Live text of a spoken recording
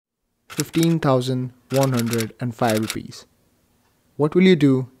15,105 rupees. What will you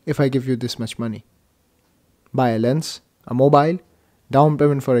do if I give you this much money? Buy a lens, a mobile, down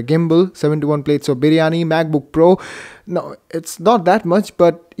payment for a gimbal, 71 plates of biryani, MacBook Pro. No, it's not that much,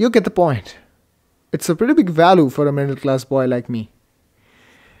 but you get the point. It's a pretty big value for a middle class boy like me.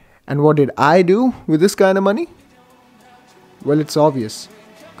 And what did I do with this kind of money? Well, it's obvious,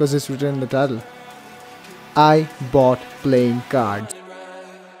 because it's written in the title. I bought playing cards.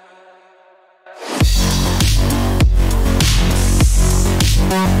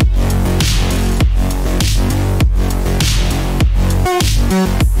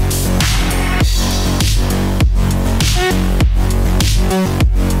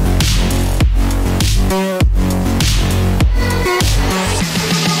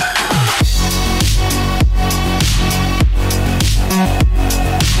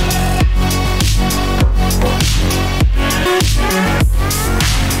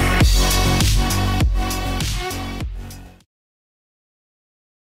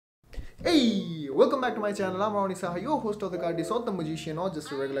 Hey, welcome back to my channel. I'm Rony Saha, your host of the card Disort the Magician, or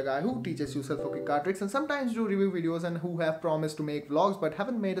just a regular guy who teaches you self-cooking card tricks and sometimes do review videos, and who have promised to make vlogs but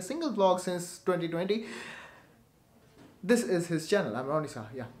haven't made a single vlog since 2020. This is his channel. I'm Rony Saha,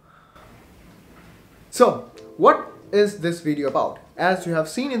 yeah. So, what is this video about? As you have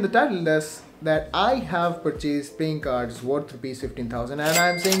seen in the title, that I have purchased playing cards worth rupees 15,000, and I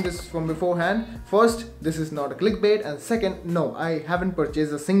am saying this from beforehand. First, this is not a clickbait, and second, no, I haven't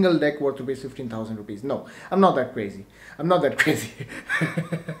purchased a single deck worth rupees 15,000 rupees. No, I'm not that crazy. I'm not that crazy.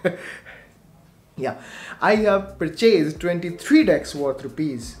 Yeah, I have purchased 23 decks worth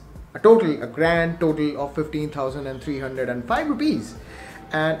rupees. A grand total of 15,305 rupees.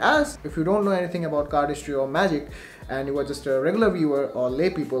 And as if you don't know anything about card history or magic, and you are just a regular viewer or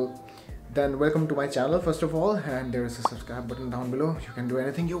lay people, then welcome to my channel first of all, and there is a subscribe button down below. You can do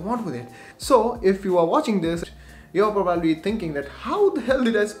anything you want with it. So if you are watching this, you're probably thinking that how the hell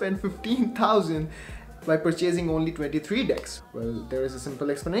did I spend 15,000 by purchasing only 23 decks? Well, there is a simple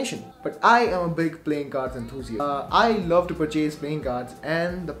explanation. But I am a big playing cards enthusiast. I love to purchase playing cards,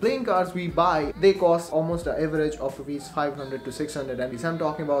 and the playing cards we buy, they cost almost an average of rupees 500 to 600, and I'm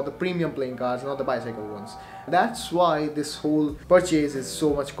talking about the premium playing cards, not the bicycle ones. That's why this whole purchase is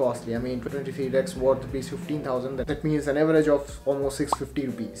so much costly. I mean, 23 decks worth rupees 15,000, that means an average of almost 650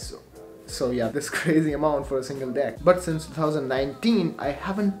 rupees. So yeah, this crazy amount for a single deck. But since 2019, I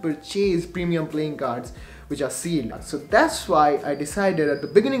haven't purchased premium playing cards which are sealed. So that's why I decided at the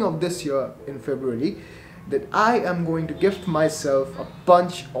beginning of this year, in February, that I am going to gift myself a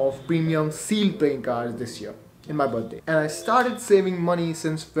bunch of premium sealed playing cards this year in my birthday. And I started saving money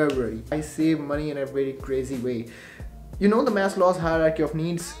since February. I save money in a very crazy way. You know the Maslow's hierarchy of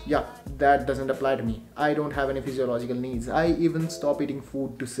needs? Yeah, that doesn't apply to me. I don't have any physiological needs. I even stop eating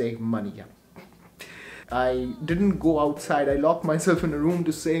food to save money. Yeah. I didn't go outside. I locked myself in a room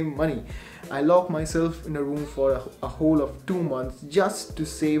to save money. I locked myself in a room for a whole of 2 months just to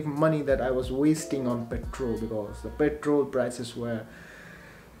save money that I was wasting on petrol, because the petrol prices were...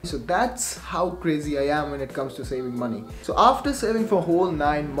 So that's how crazy I am when it comes to saving money. So after saving for whole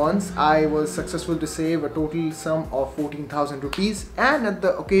 9 months, I was successful to save a total sum of 14,000 rupees. And at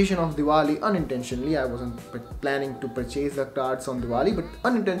the occasion of Diwali, unintentionally, I wasn't planning to purchase the cards on Diwali, but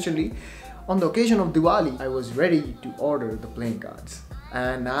unintentionally, on the occasion of Diwali, I was ready to order the playing cards.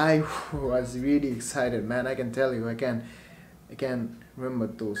 And I was really excited, man. I can tell you, I can remember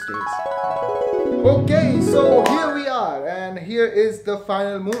those days. Okay, so here we are, and here is the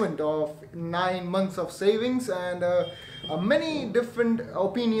final moment of 9 months of savings and many different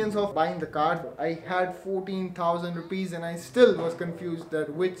opinions of buying the card. I had 14,000 rupees and I still was confused that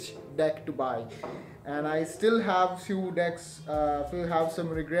which deck to buy, and I still have few decks, have some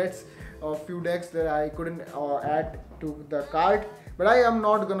regrets of few decks that I couldn't add to the card. But I am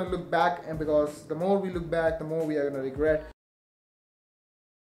not gonna look back, and because the more we look back, the more we are gonna regret.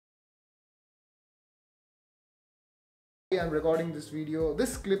 I'm recording this video,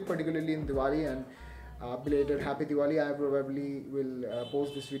 this clip particularly in Diwali, and belated Happy Diwali. I probably will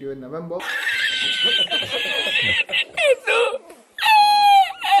post this video in November.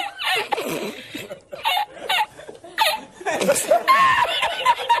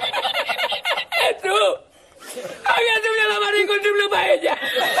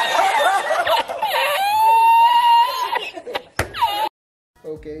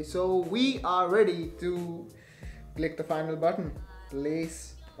 Okay, so we are ready to click the final button,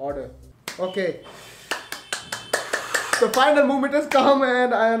 place order. Okay, the final moment has come,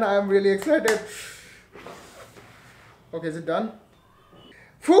 and I'm really excited. Okay, is it done?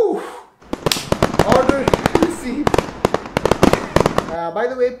 Whew! Order received. By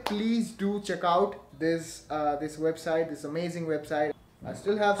the way, please do check out this website, this amazing website. I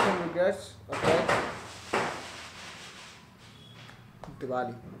still have some regrets, okay?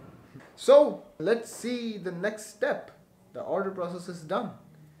 Diwali. So let's see the next step. The order process is done.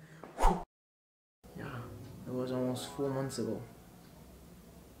 Yeah, it was almost 4 months ago.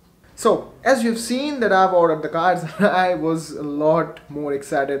 So, as you've seen that I've ordered the cards, I was a lot more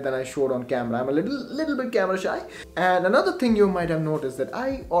excited than I showed on camera. I'm a little bit camera shy. And another thing you might have noticed that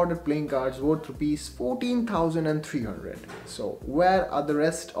I ordered playing cards worth rupees 14,300. So, where are the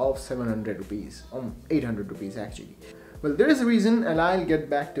rest of 700 rupees? 800 rupees actually. Well, there is a reason and I'll get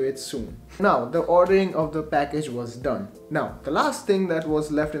back to it soon. Now, the ordering of the package was done. Now, the last thing that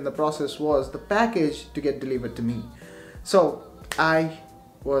was left in the process was the package to get delivered to me. So, I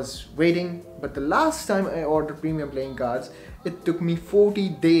was waiting, but the last time I ordered premium playing cards, it took me 40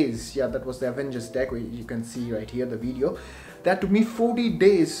 days. Yeah, that was the Avengers deck, you can see right here the video. That took me 40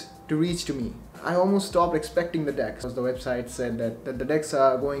 days to reach to me. I almost stopped expecting the decks, because the website said that the decks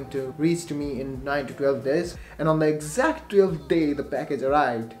are going to reach to me in 9 to 12 days. And on the exact 12th day, the package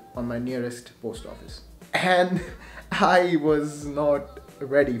arrived on my nearest post office. And I was not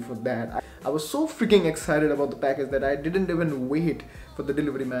ready for that. I was so freaking excited about the package that I didn't even wait for the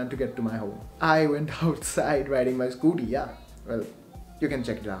delivery man to get to my home. I went outside riding my scooty, yeah. Well, you can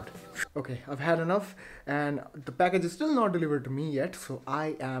check it out. Okay, I've had enough and the package is still not delivered to me yet, so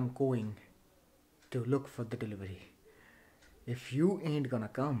I am going to look for the delivery. If you ain't gonna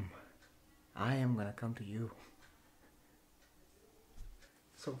come, I am gonna come to you.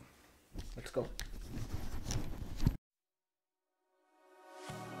 So, let's go.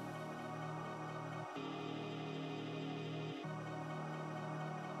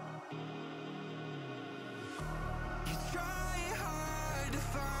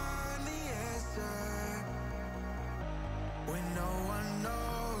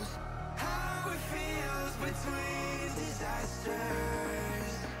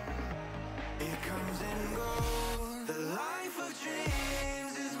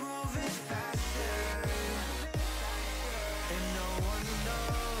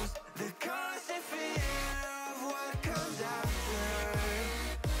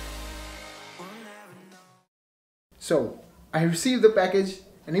 So, I received the package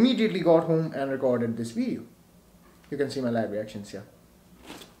and immediately got home and recorded this video. You can see my live reactions here.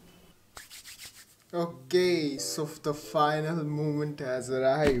 Okay, so the final moment has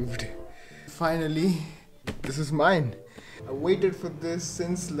arrived. Finally, this is mine. I waited for this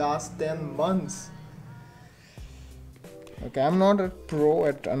since last 10 months. Okay, I'm not a pro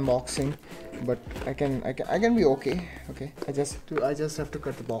at unboxing, but I can be okay. Okay, I just have to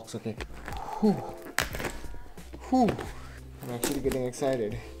cut the box. Okay. Whew. Whew. I'm actually getting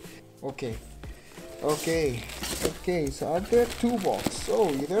excited. Okay. So are there 2 boxes? Oh,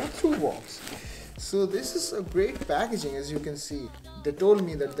 there are 2 boxes. So this is a great packaging, as you can see. They told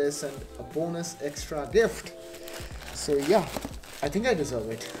me that they sent a bonus extra gift. So yeah, I think I deserve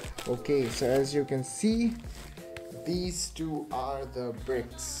it. Okay, so as you can see, these 2 are the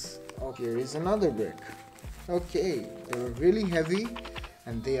bricks. Okay, here is another brick. Okay, they were really heavy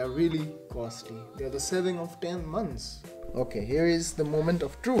and they are really costly. They are the saving of 10 months. Okay, here is the moment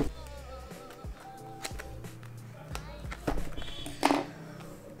of truth.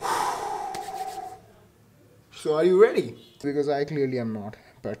 So are you ready? Because I clearly am not,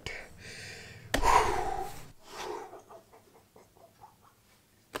 but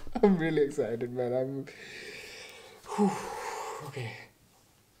I'm really excited, man. Okay.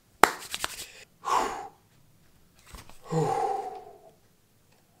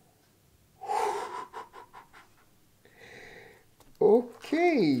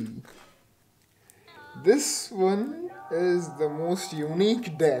 Okay. This one is the most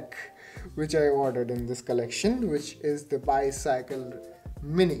unique deck which I ordered in this collection, which is the Bicycle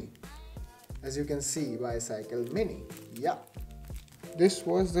Mini. As you can see, Bicycle Mini. Yeah. This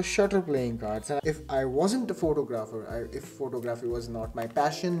was the shutter playing cards. And if I wasn't a photographer, if photography was not my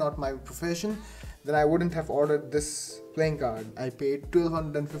passion, not my profession, then I wouldn't have ordered this playing card. I paid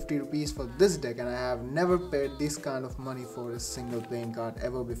 1250 rupees for this deck and I have never paid this kind of money for a single playing card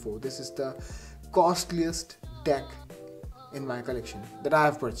ever before. This is the costliest deck in my collection that I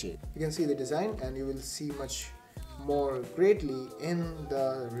have purchased. You can see the design and you will see much more greatly in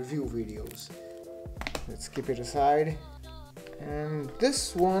the review videos. Let's keep it aside. And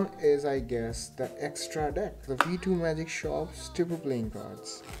this one is, I guess, the extra deck, the V2 Magic Shop stipple playing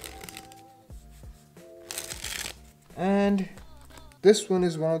cards. And this one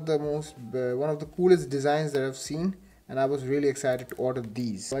is one of the coolest designs that I've seen, and I was really excited to order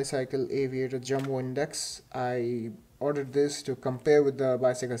these. Bicycle Aviator Jumbo Index. I ordered this to compare with the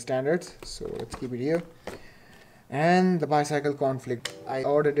bicycle standards, so let's keep it here. And the bicycle conflict, I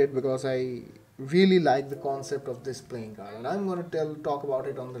ordered it because I really like the concept of this playing card, and I'm going to talk about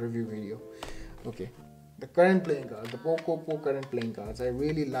it on the review video. Okay, the current playing card, the Phonepe current playing cards, I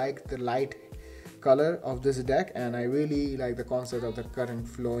really like the light color of this deck, and I really like the concept of the current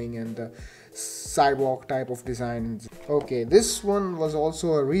flowing and the sidewalk type of design. Okay, this one was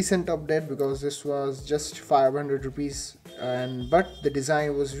also a recent update because this was just 500 rupees, but the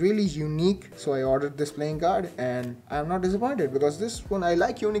design was really unique, so I ordered this playing card and I'm not disappointed because this one, I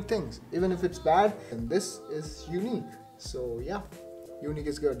like unique things even if it's bad, and this is unique, so yeah, unique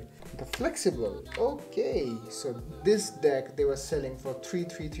is good. The flexible, okay, so this deck they were selling for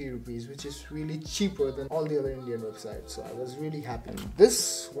 333 rupees, which is really cheaper than all the other Indian websites, so I was really happy. And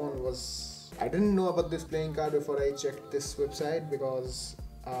this one was, I didn't know about this playing card before I checked this website because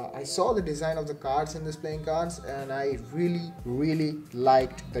I saw the design of the cards in this playing cards and I really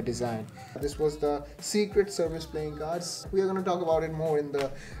liked the design. This was the secret service playing cards. We are going to talk about it more in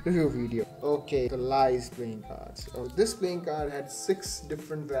the review video. Okay, the lies playing cards. This playing card had 6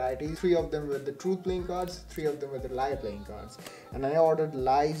 different varieties. 3 of them were the truth playing cards, 3 of them were the lie playing cards, and I ordered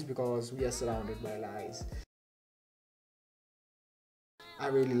lies because we are surrounded by lies. I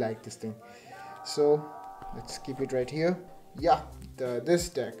really like this thing, so let's keep it right here. Yeah, this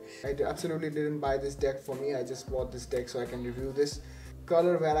deck, I absolutely didn't buy this deck for me, I just bought this deck so I can review this.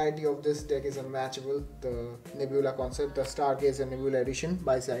 Color variety of this deck is unmatchable. The Nebula concept, the Stargazer Nebula edition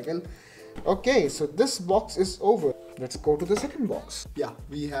bicycle. Okay, so this box is over. Let's go to the second box. Yeah,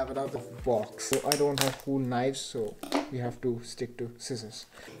 we have another box. So I don't have cool knives, so we have to stick to scissors.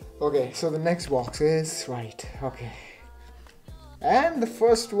 Okay, so the next box is right. Okay, and the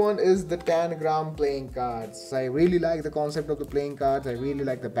first one is the 10-gram playing cards. I really like the concept of the playing cards. I really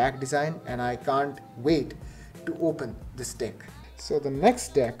like the back design, and I can't wait to open this deck. So the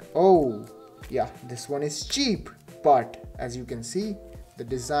next deck, oh yeah, this one is cheap, but as you can see, the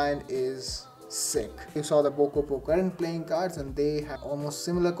design is sick. You saw the Phonepe current playing cards and they have almost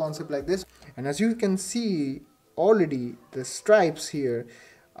similar concept like this, and as you can see already, the stripes here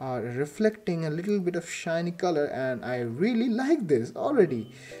are reflecting a little bit of shiny color, and I really like this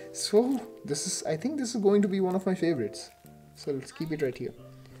already. So this is, I think this is going to be one of my favorites, so let's keep it right here.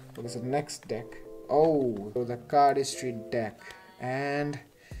 What is the next deck? Oh, so the cardistry deck, and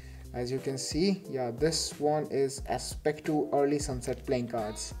as you can see, yeah, this one is Aspect 2 Early Sunset playing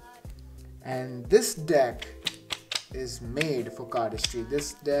cards, and this deck is made for cardistry.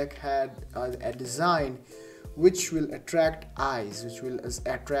 This deck had a design which will attract eyes, which will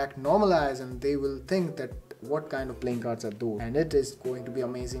attract normal eyes, and they will think that what kind of playing cards are those, and it is going to be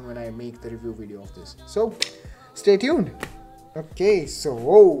amazing when I make the review video of this, so stay tuned. Okay, so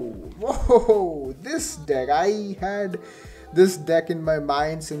whoa, this deck, I had this deck in my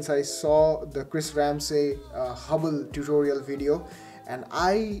mind since I saw the Chris Ramsey Hubble tutorial video, and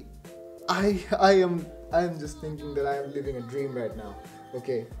I am just thinking that I am living a dream right now.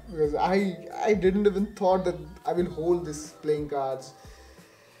 Okay, because I didn't even thought that I will hold this playing cards.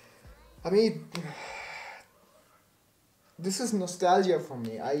 I mean, this is nostalgia for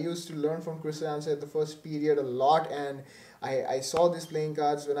me. I used to learn from Chris Ramsey at the first period a lot, and I saw these playing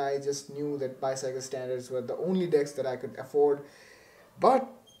cards when I just knew that bicycle standards were the only decks that I could afford. But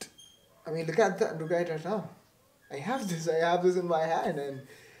I mean, look at that, look at it right now. I have this in my hand, and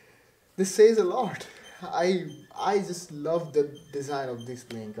this says a lot. I just love the design of these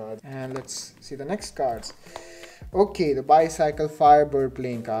playing cards. And let's see the next cards. Okay, the Bicycle Firebird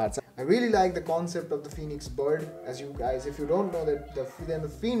playing cards. I really like the concept of the Phoenix bird. As you guys, if you don't know that, the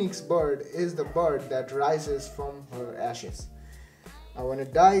Phoenix bird is the bird that rises from her ashes. When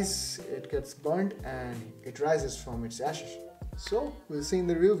it dies, it gets burnt and it rises from its ashes. So we'll see in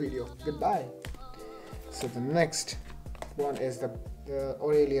the real video. Goodbye. So the next one is the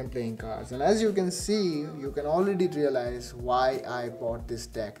Aurelian playing cards, and as you can see, you can already realize why I bought this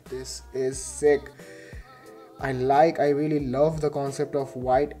deck. This is sick. I really love the concept of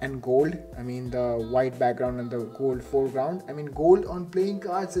white and gold. I mean, the white background and the gold foreground. I mean, gold on playing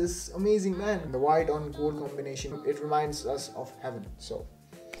cards is amazing, man. The white on gold combination, it reminds us of heaven. So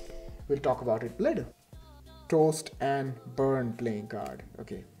we'll talk about it later. Toast and Burn playing card.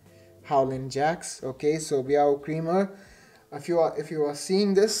 Okay, Howlin' Jacks. Okay, so Biao Creamer, if you are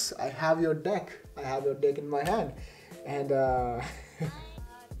seeing this, I have your deck. I have your deck in my hand, and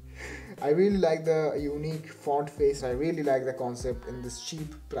I really like the unique font face. I really like the concept in this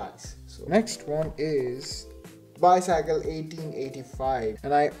cheap price. So next one is Bicycle 1885,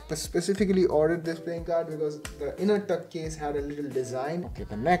 and I specifically ordered this playing card because the inner tuck case had a little design. Okay,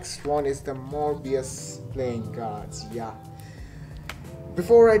 the next one is the Morbius playing cards. Yeah,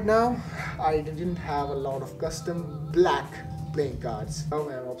 before right now I didn't have a lot of custom black playing cards. Now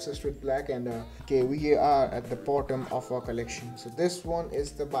I'm obsessed with black, and okay, we are at the bottom of our collection. So this one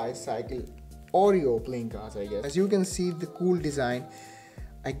is the Bicycle Oreo playing cards, I guess. As you can see, the cool design.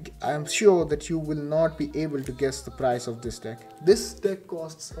 I'm sure that you will not be able to guess the price of this deck. This deck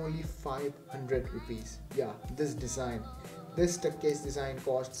costs only 500 rupees. Yeah, this tuck case design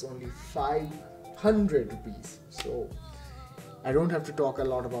costs only 500 rupees. So I don't have to talk a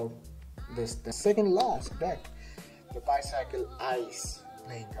lot about this. The second last deck, the Bicycle Ice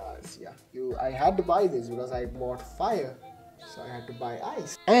playing cards. Yeah, I had to buy this because I bought fire, so I had to buy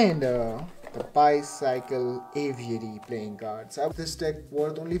ice. And the Bicycle Aviary playing cards. This deck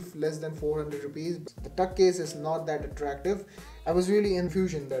worth only less than 400 rupees. The tuck case is not that attractive. I was really in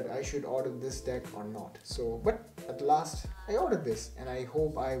confusion that I should order this deck or not. But at last I ordered this, and I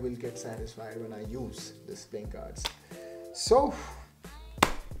hope I will get satisfied when I use this playing cards. So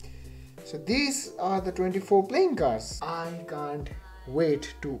these are the 24 playing cards. I can't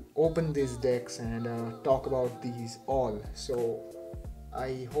wait to open these decks and talk about these all. So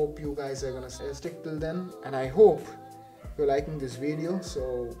I hope you guys are gonna stick till then, and I hope you're liking this video.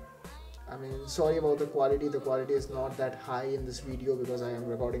 So I mean, sorry about the quality is not that high in this video because I am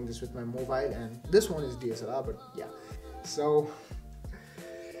recording this with my mobile, and this one is DSLR, but yeah. So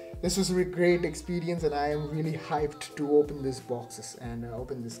this was a great experience, and I am really hyped to open these boxes and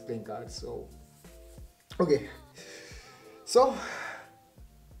open this playing cards. So okay, so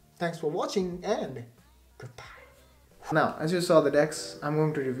thanks for watching, and goodbye. Now, as you saw the decks, I'm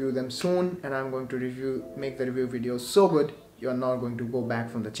going to review them soon, and I'm going to make the review video so good you're not going to go back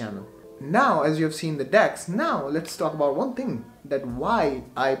from the channel. Now, as you have seen the decks, now let's talk about one thing, that why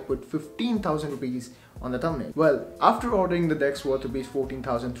I put 15,000 rupees on the thumbnail. Well, after ordering the decks worth rupees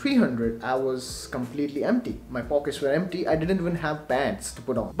 14,300, I was completely empty. My pockets were empty. I didn't even have pants to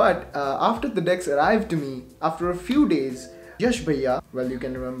put on. But after the decks arrived to me, after a few days, Yash Bhaiya, well, you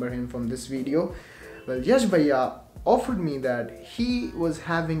can remember him from this video. Well, Yash Bhaiya offered me that he was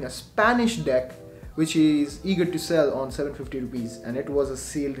having a Spanish deck which he is eager to sell on 750 rupees, and it was a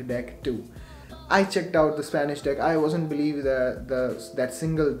sealed deck too. I checked out the Spanish deck. I wasn't believing that that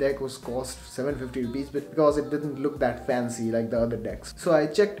single deck was cost 750 rupees, but because it didn't look that fancy like the other decks. So I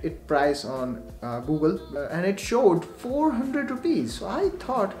checked its price on Google, and it showed 400 rupees. So I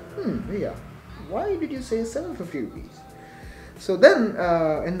thought, yeah, why did you say 750 rupees? So then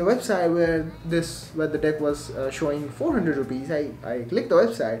in the website where the deck was showing 400 rupees, I clicked the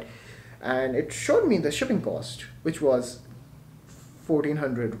website, and it showed me the shipping cost, which was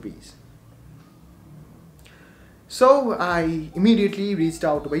 1400 rupees. So I immediately reached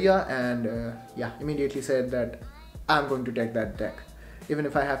out to Bhaiya, and yeah, immediately said that I'm going to take that deck. Even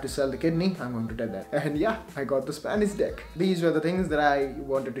if I have to sell the kidney, I'm going to take that. And yeah, I got the Spanish deck. These were the things that I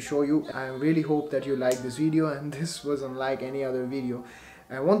wanted to show you. I really hope that you liked this video, and this was unlike any other video.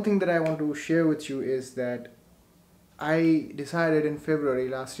 And one thing that I want to share with you is that I decided in February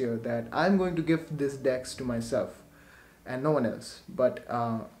last year that I'm going to give these decks to myself and no one else. But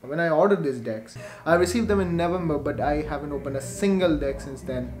when I ordered these decks, I received them in November, but I haven't opened a single deck since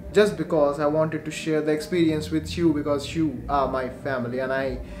then, just because I wanted to share the experience with you, because you are my family, and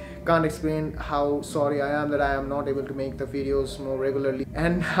I can't explain how sorry I am that I am not able to make the videos more regularly.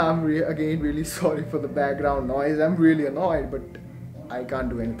 And I'm again really sorry for the background noise. I'm really annoyed, but I can't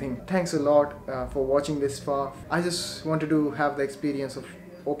do anything. Thanks a lot for watching this far. I just wanted to have the experience of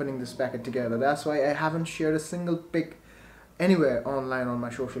opening this packet together. That's why I haven't shared a single pic anywhere online on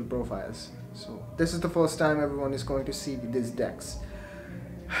my social profiles. So this is the first time everyone is going to see these decks.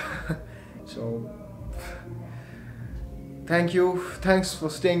 So thank you. Thanks for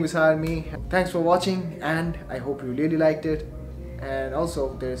staying beside me. Thanks for watching, and I hope you really liked it. And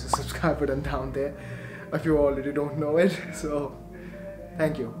also there is a subscribe button down there if you already don't know it. So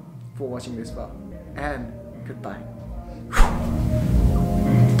thank you for watching this far, and goodbye.